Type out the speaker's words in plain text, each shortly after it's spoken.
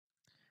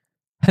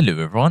Hello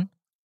everyone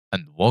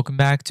and welcome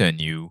back to a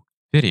new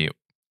video.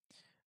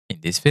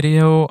 In this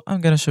video, I'm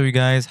gonna show you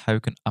guys how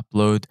you can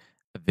upload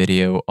a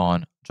video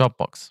on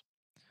Dropbox.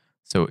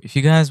 So if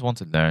you guys want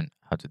to learn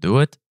how to do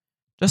it,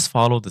 just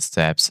follow the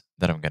steps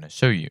that I'm gonna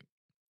show you.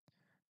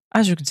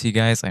 As you can see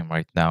guys, I'm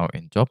right now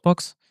in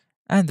Dropbox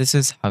and this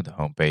is how the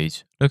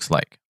homepage looks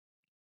like.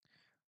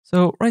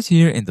 So right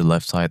here in the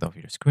left side of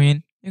your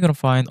screen, you're gonna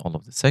find all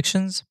of the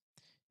sections.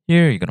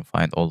 Here you're gonna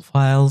find all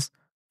files,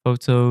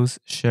 photos,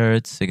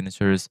 shared,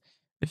 signatures.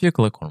 If you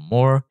click on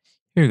more,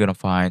 here you're gonna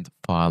find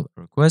file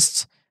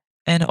requests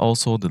and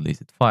also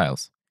deleted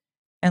files.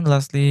 And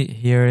lastly,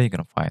 here you're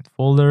gonna find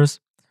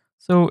folders.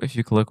 So if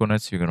you click on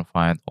it, you're gonna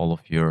find all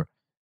of your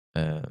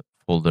uh,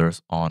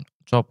 folders on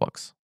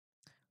Dropbox.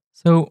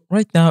 So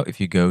right now, if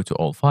you go to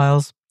all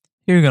files,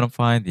 here you're gonna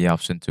find the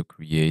option to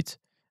create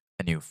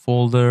a new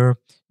folder.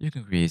 You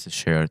can create a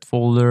shared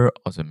folder,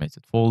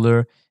 automated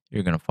folder.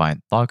 You're gonna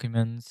find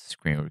documents,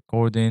 screen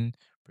recording,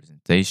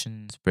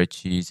 presentation,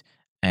 spreadsheets,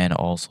 and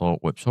also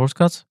web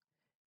shortcuts.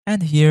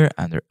 And here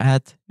under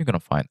add, you're gonna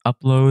find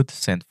upload,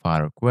 send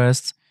file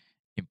requests,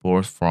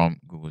 import from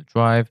Google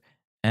Drive,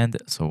 and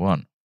so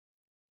on.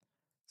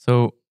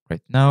 So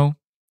right now,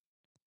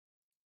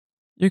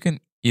 you can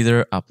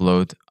either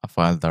upload a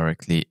file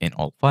directly in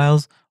all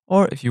files,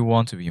 or if you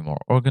want to be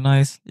more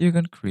organized, you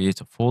can create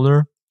a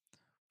folder.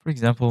 For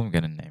example, I'm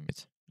going to name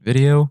it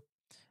video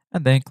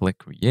and then click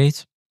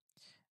create.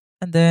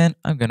 And then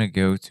I'm going to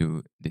go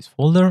to this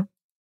folder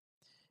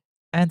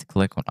and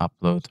click on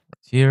upload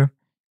right here.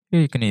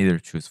 Here you can either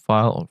choose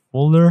file or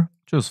folder,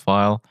 choose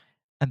file,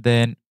 and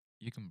then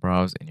you can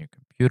browse in your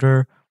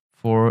computer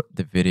for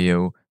the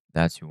video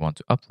that you want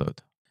to upload.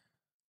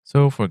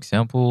 So for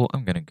example,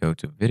 I'm going to go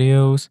to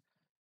videos.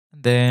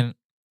 And then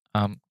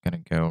I'm gonna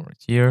go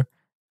right here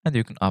and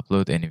you can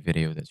upload any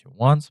video that you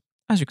want.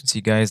 As you can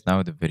see guys,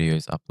 now the video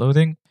is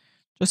uploading.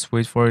 Just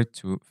wait for it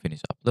to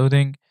finish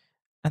uploading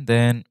and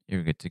then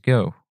you're good to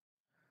go.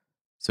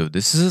 So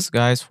this is it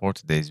guys for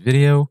today's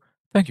video.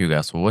 Thank you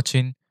guys for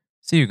watching.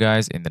 See you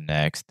guys in the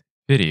next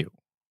video.